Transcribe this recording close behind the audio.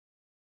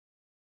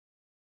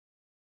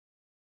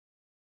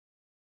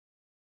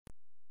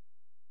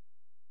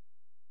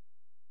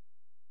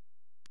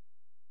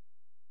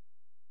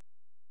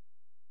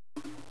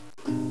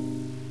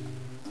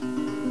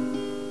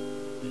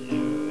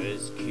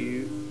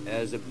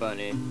as a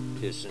bunny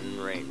kissing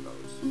rainbows.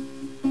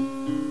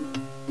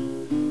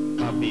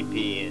 Puppy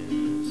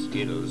peeing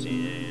Skittles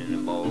in a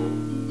bowl.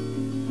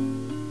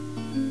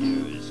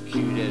 You're as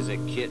cute as a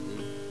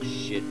kitten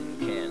shitting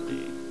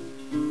candy.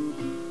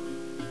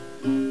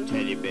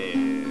 Teddy bear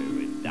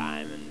with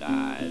diamond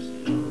eyes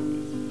and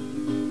nose.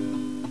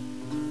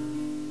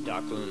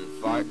 Duckling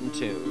farting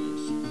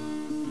tunes.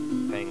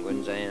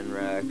 Penguins and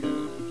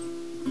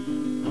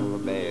raccoons. Polar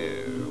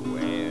bear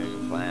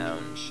wearing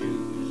clown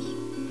shoes.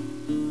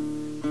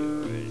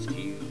 You're as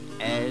cute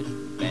as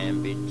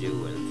Bambi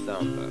doing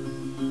Thumper.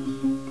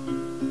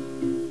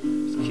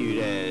 As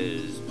cute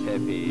as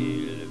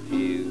Pepe Le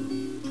Pew.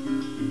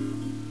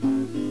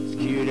 As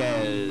cute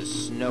as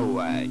Snow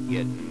White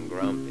getting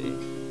grumpy.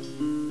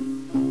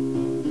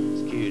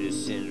 As cute as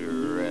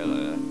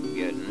Cinderella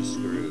getting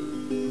screwed.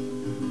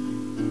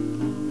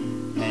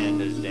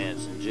 Pandas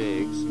dancing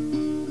jigs.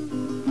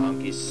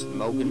 Monkeys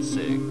smoking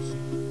cigs.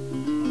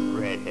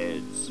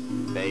 Redheads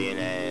baying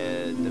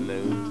at the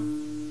moon.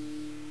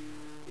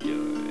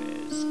 You're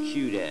as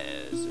cute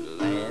as a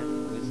lamb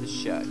with a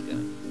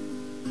shotgun.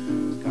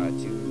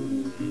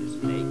 Cartoons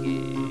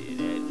naked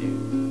at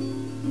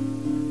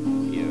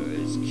noon. You're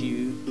as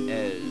cute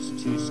as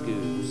 2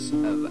 scoops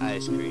of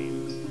ice cream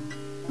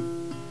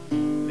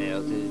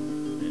melted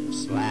and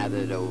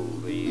slathered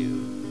over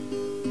you.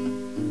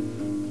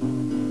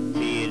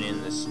 Peeing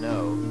in the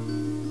snow.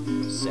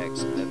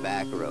 Sex in the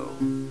back row.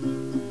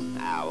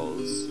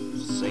 Owls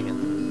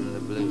singing the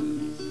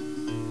blues.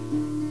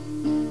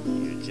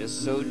 You're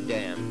just so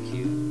damn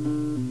cute.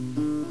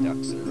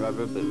 Ducks and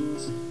rubber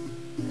boots.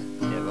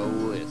 Never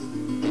with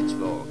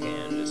pitchfork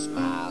and a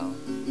smile.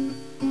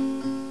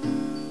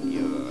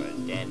 You're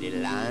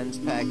dandelions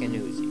packing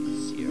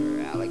Uzis.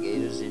 You're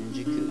alligators in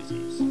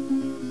jacuzzis.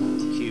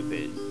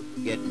 Cupid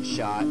getting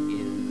shot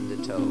in the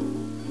toe.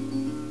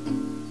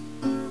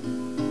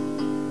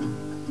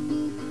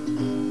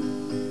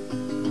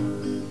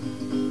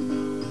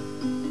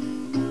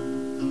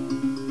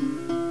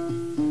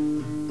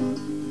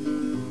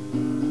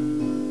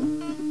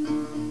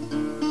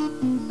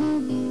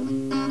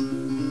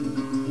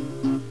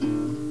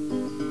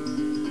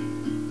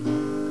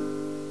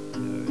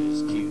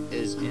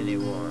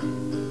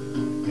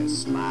 Anyone, a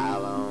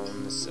smile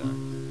on the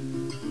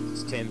sun,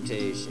 it's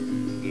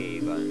temptation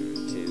gave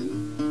unto.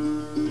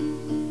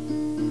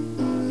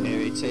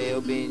 Fairy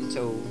tale being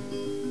told,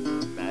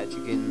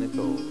 magic in the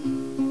cold.